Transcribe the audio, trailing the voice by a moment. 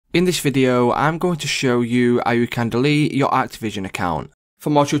In this video, I'm going to show you how you can delete your Activision account. For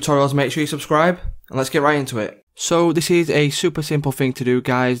more tutorials, make sure you subscribe, and let's get right into it. So this is a super simple thing to do,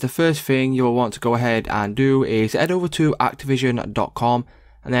 guys. The first thing you will want to go ahead and do is head over to Activision.com,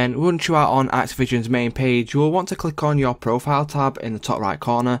 and then once you are on Activision's main page, you will want to click on your profile tab in the top right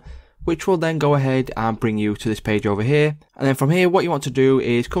corner, which will then go ahead and bring you to this page over here. And then from here, what you want to do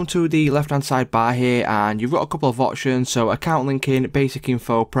is come to the left hand side bar here, and you've got a couple of options. So account linking, basic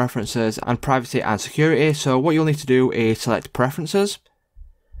info, preferences, and privacy and security. So what you'll need to do is select preferences.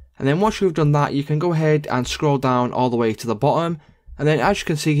 And then once you've done that, you can go ahead and scroll down all the way to the bottom. And then as you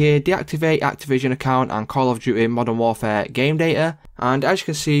can see here, deactivate Activision account and Call of Duty Modern Warfare game data. And as you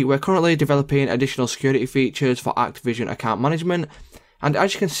can see, we're currently developing additional security features for Activision account management. And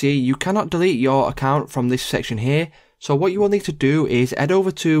as you can see, you cannot delete your account from this section here. So what you will need to do is head over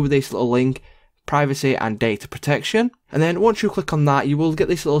to this little link, privacy and data protection. And then once you click on that, you will get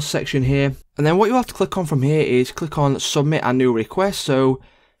this little section here. And then what you have to click on from here is click on submit a new request. So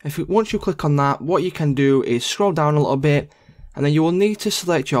once you click on that, what you can do is scroll down a little bit, and then you will need to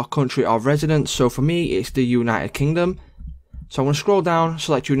select your country of residence. So for me, it's the United Kingdom. So I'm going to scroll down,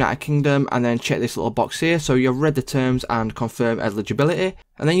 select United Kingdom, and then check this little box here. So you've read the terms and confirm eligibility.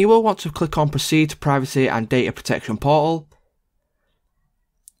 And then you will want to click on proceed to privacy and data protection portal.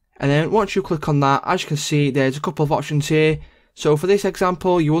 And then once you click on that, as you can see, there's a couple of options here. So for this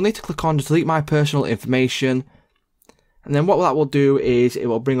example, you will need to click on delete my personal information. And then what that will do is it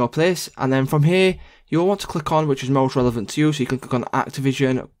will bring up this. And then from here, you'll want to click on which is most relevant to you. So you can click on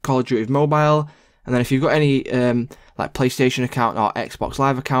Activision, Call of Duty Mobile. And then if you've got any like PlayStation account or Xbox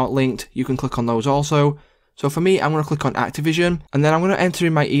Live account linked, you can click on those also. So for me, I'm going to click on Activision, and then I'm going to enter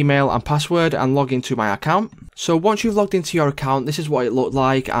in my email and password and log into my account. So once you've logged into your account, this is what it looked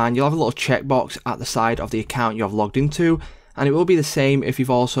like, and you'll have a little checkbox at the side of the account you have logged into, and it will be the same if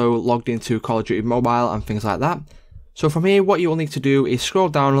you've also logged into Call of Duty Mobile and things like that. So from here, what you will need to do is scroll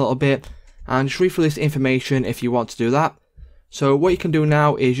down a little bit and just read through this information if you want to do that. So what you can do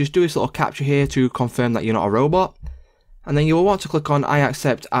now is just do this little captcha here to confirm that you're not a robot. And then you will want to click on I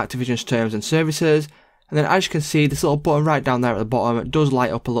accept Activision's terms and services. And then as you can see, this little button right down there at the bottom does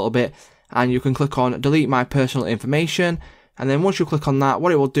light up a little bit. And you can click on delete my personal information. And then once you click on that,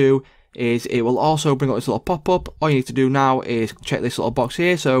 what it will do is it will also bring up this little pop-up. All you need to do now is check this little box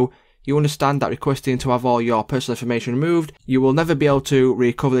here. So you understand that requesting to have all your personal information removed, you will never be able to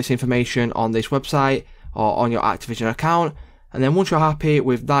recover this information on this website or on your Activision account. And then once you're happy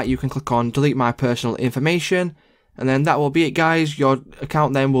with that, you can click on delete my personal information. And then that will be it, guys. Your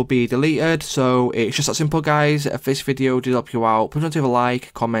account then will be deleted. So it's just that simple, guys. If this video did help you out, please don't leave a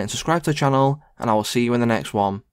like, comment, subscribe to the channel, and I will see you in the next one.